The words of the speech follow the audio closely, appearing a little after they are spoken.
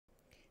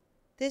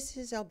This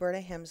is Alberta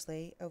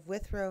Hemsley of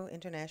Withrow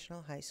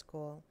International High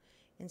School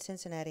in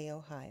Cincinnati,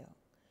 Ohio.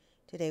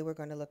 Today we're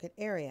going to look at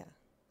area.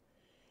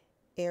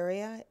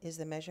 Area is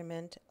the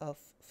measurement of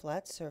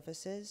flat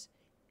surfaces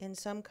in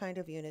some kind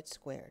of unit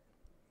squared.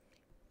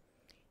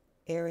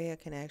 Area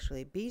can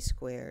actually be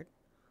squared,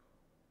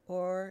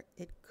 or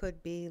it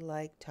could be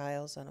like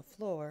tiles on a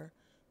floor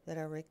that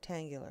are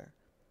rectangular,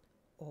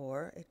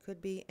 or it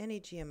could be any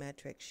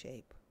geometric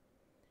shape,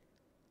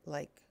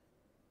 like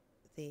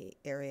the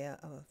area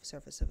of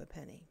surface of a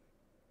penny.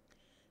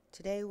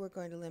 Today we're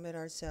going to limit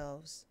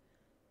ourselves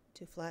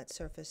to flat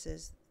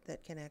surfaces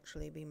that can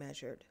actually be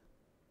measured,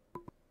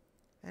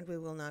 and we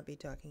will not be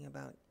talking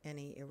about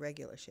any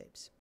irregular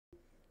shapes.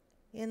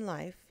 In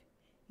life,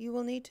 you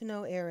will need to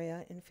know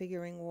area in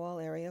figuring wall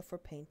area for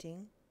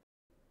painting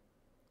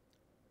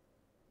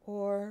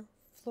or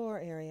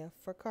floor area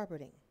for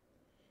carpeting.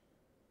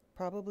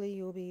 Probably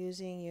you will be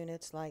using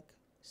units like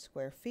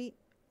square feet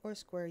or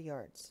square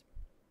yards.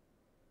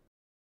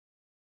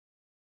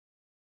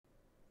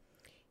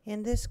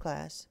 In this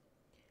class,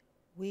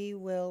 we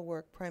will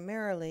work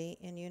primarily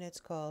in units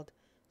called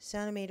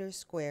centimeters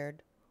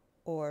squared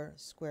or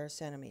square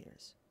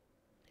centimeters.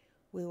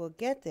 We will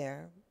get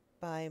there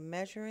by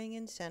measuring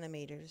in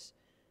centimeters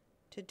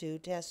to do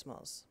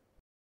decimals.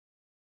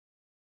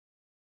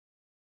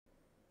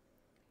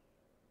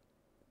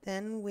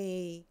 Then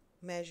we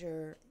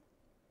measure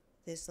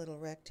this little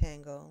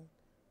rectangle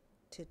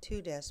to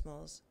 2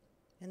 decimals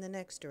in the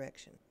next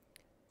direction.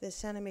 The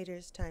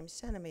centimeters times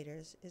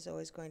centimeters is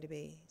always going to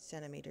be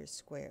centimeters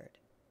squared.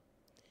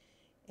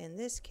 In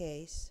this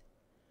case,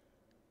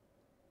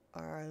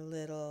 our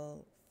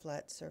little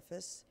flat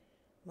surface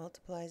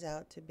multiplies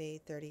out to be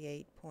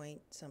 38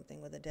 point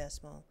something with a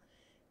decimal,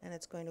 and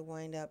it's going to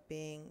wind up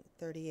being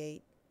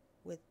 38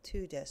 with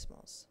 2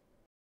 decimals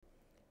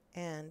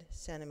and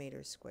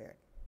centimeters squared.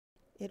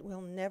 It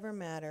will never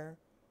matter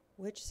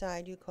which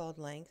side you called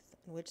length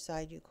and which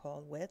side you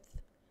called width.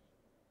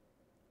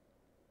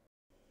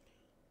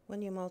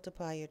 When you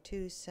multiply your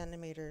 2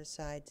 centimeter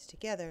sides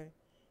together,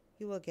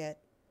 you will get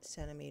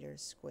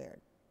centimeters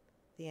squared.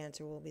 The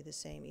answer will be the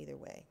same either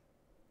way.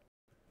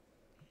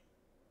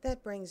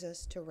 That brings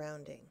us to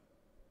rounding.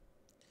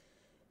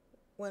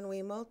 When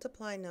we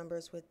multiply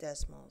numbers with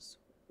decimals,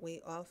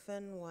 we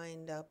often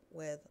wind up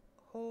with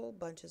whole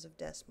bunches of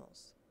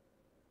decimals.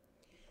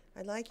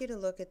 I'd like you to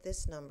look at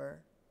this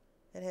number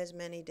that has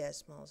many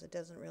decimals. It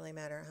doesn't really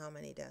matter how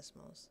many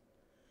decimals.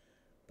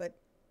 But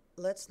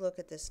let's look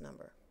at this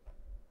number.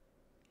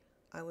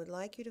 I would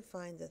like you to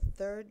find the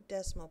 3rd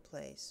decimal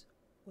place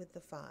with the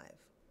 5.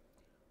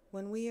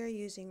 When we are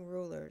using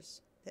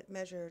rulers that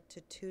measure to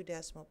 2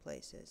 decimal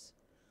places,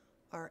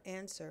 our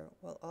answer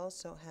will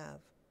also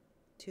have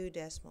 2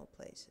 decimal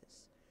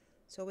places.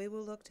 So we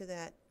will look to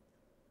that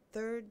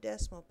 3rd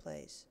decimal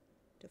place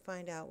to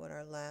find out what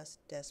our last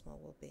decimal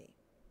will be.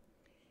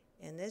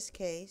 In this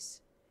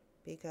case,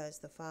 because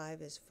the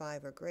 5 is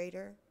 5 or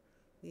greater,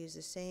 we use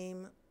the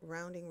same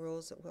rounding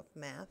rules of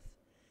math,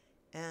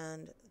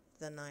 and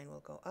the 9 will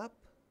go up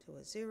to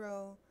a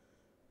 0,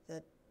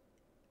 the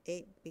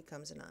 8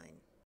 becomes a 9.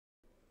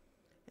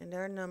 And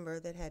our number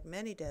that had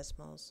many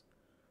decimals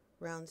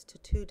rounds to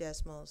 2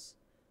 decimals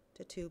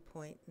to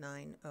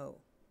 2.90.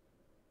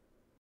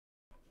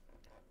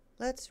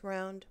 Let's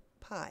round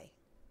pi.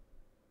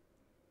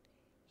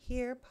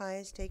 Here pi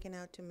is taken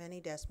out to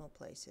many decimal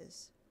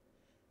places,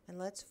 and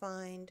let's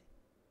find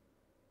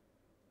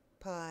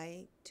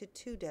pi to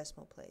 2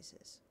 decimal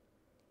places.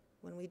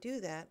 When we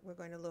do that, we're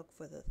going to look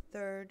for the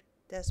 3rd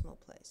decimal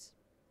place.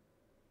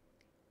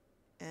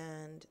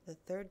 And the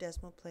 3rd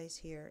decimal place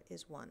here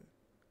is 1,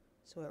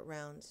 so it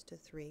rounds to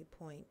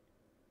 3.14.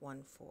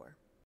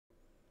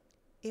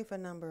 If a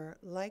number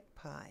like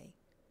pi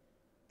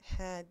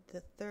had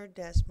the 3rd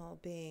decimal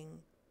being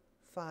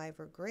 5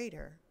 or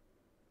greater,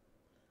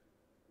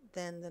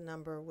 then the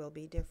number will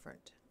be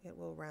different. It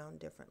will round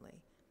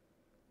differently.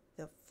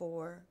 The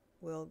 4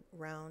 will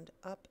round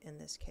up in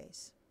this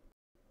case,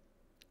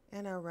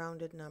 and our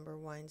rounded number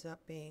winds up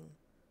being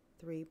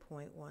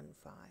 3.15.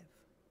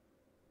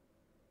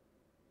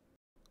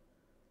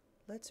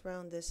 Let's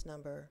round this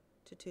number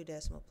to 2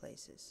 decimal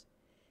places.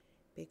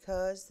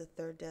 Because the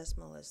 3rd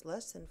decimal is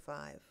less than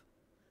 5,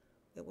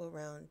 it will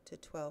round to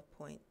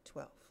 12.12.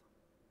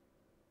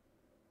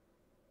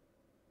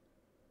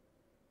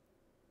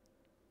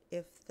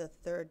 If the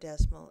 3rd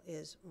decimal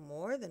is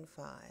more than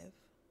 5,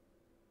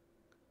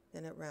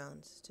 then it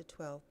rounds to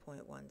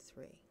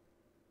 12.13.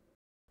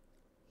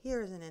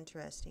 Here is an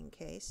interesting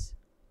case.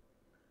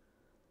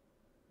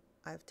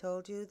 I've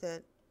told you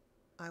that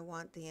I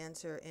want the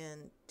answer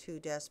in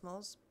 2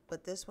 decimals,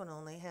 but this one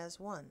only has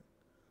 1.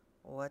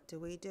 What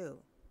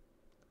do?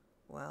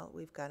 Well,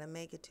 we've got to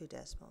make it 2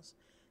 decimals,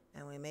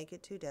 and we make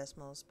it 2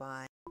 decimals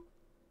by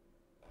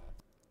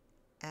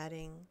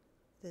adding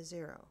the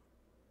 0.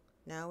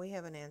 Now we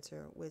have an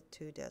answer with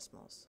 2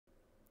 decimals.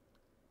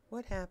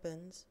 What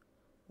happens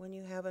when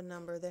you have a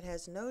number that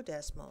has no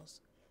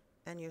decimals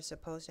and you're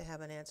supposed to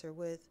have an answer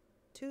with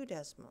 2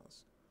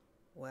 decimals?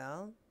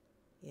 Well,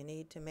 you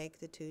need to make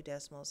the 2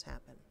 decimals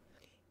happen.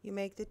 You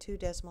make the 2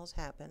 decimals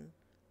happen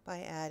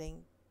by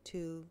adding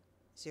 2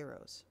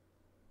 zeros.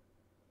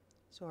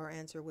 So our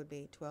answer would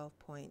be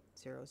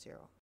 12.00.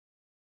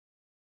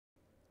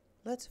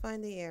 Let's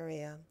find the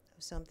area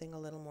of something a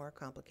little more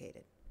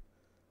complicated,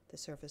 the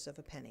surface of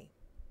a penny.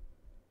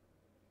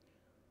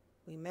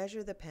 We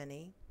measure the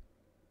penny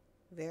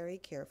very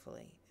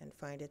carefully and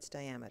find its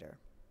diameter.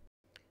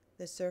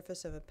 The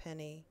surface of a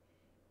penny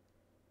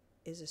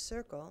is a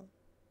circle,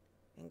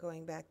 and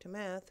going back to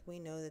math, we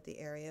know that the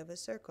area of a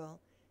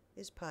circle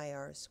is pi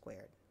r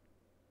squared.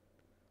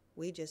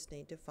 We just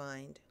need to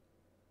find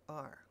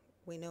r.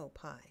 We know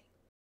pi.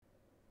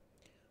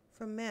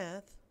 From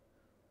math,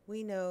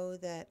 we know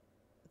that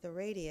the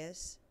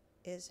radius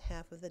is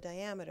half of the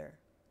diameter.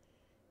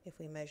 If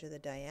we measure the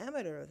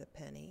diameter of the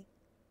penny,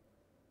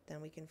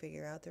 then we can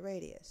figure out the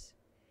radius.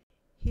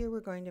 Here we're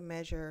going to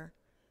measure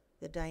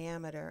the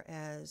diameter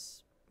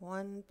as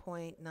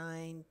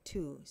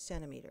 1.92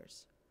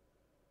 centimeters.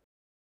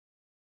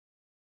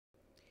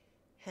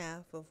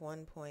 Half of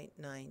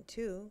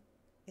 1.92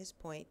 is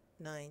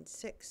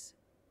 0.96.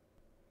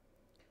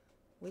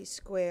 We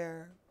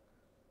square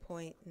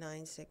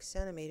 0.96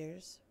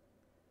 centimeters,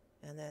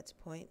 and that's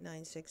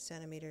 0.96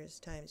 centimeters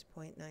times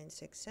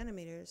 0.96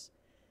 centimeters,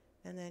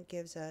 and that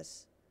gives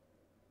us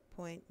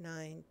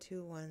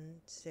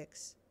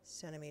 0.9216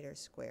 centimeters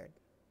squared.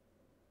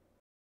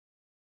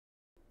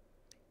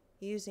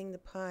 Using the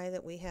pi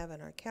that we have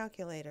in our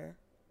calculator,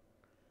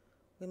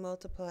 we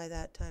multiply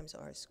that times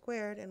r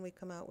squared, and we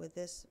come out with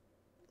this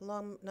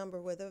long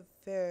number with a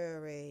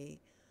very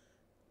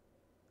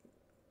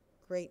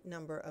great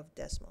number of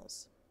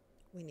decimals.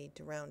 We need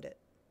to round it.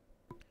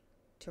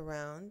 To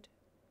round,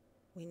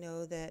 we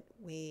know that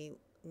we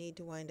need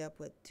to wind up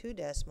with 2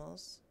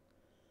 decimals,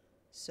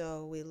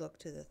 so we look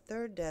to the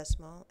 3rd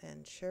decimal,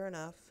 and sure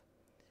enough,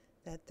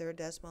 that 3rd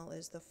decimal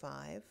is the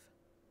 5,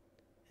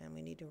 and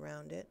we need to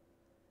round it,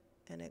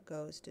 and it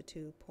goes to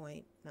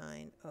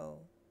 2.90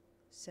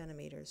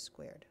 centimeters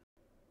squared.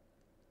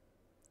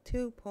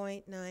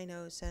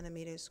 2.90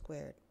 centimeters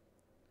squared.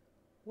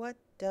 What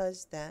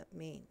does that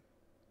mean?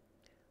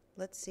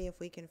 Let's see if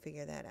we can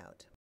figure that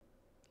out.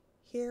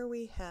 Here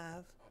we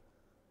have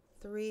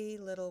 3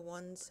 little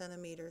 1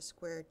 centimeter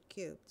squared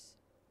cubes.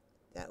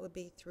 That would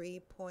be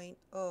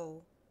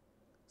 3.0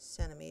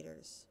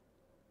 centimeters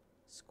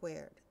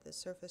squared. The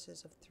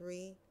surfaces of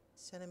 3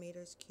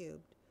 centimeters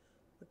cubed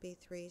would be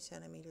 3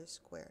 centimeters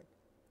squared.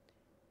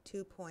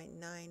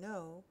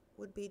 2.90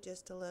 would be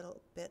just a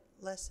little bit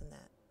less than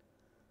that.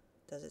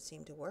 Does it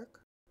seem to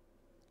work?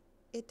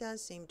 It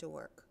does seem to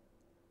work.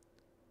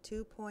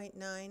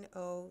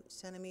 2.90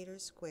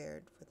 centimeters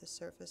squared for the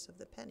surface of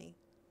the penny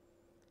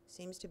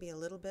seems to be a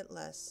little bit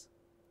less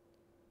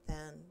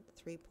than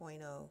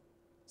 3.0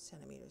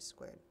 centimeters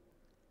squared.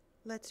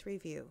 Let's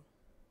review.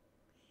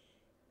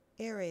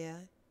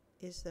 Area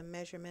is the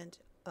measurement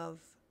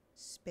of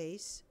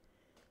space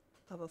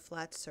of a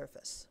flat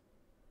surface.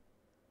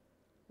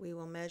 We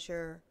will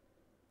measure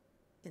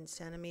in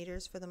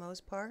centimeters for the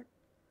most part.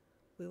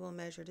 We will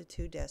measure to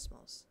 2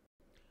 decimals.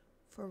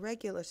 For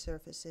regular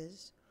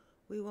surfaces,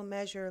 we will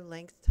measure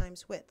length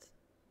times width,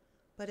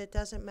 but it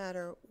doesn't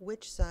matter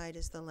which side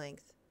is the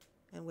length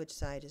and which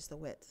side is the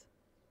width.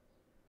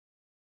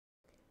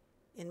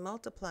 In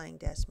multiplying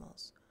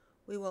decimals,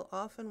 we will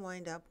often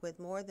wind up with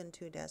more than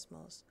 2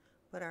 decimals,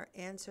 but our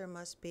answer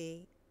must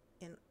be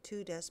in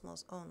 2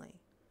 decimals only,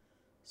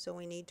 so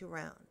we need to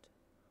round.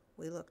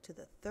 We look to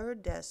the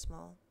 3rd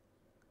decimal,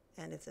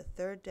 and if the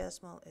 3rd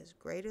decimal is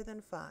greater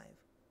than 5,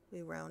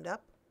 we round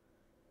up.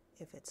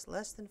 If it's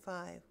less than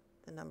 5,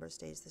 the number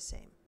stays the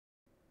same.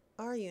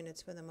 Our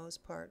units, for the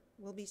most part,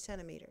 will be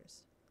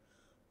centimeters.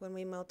 When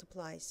we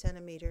multiply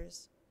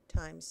centimeters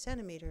times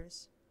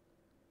centimeters,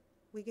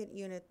 we get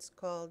units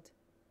called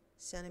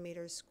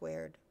centimeters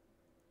squared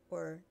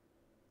or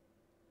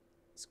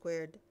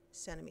squared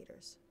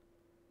centimeters.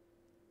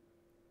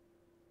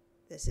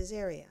 This is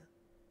area.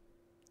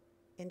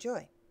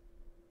 Enjoy.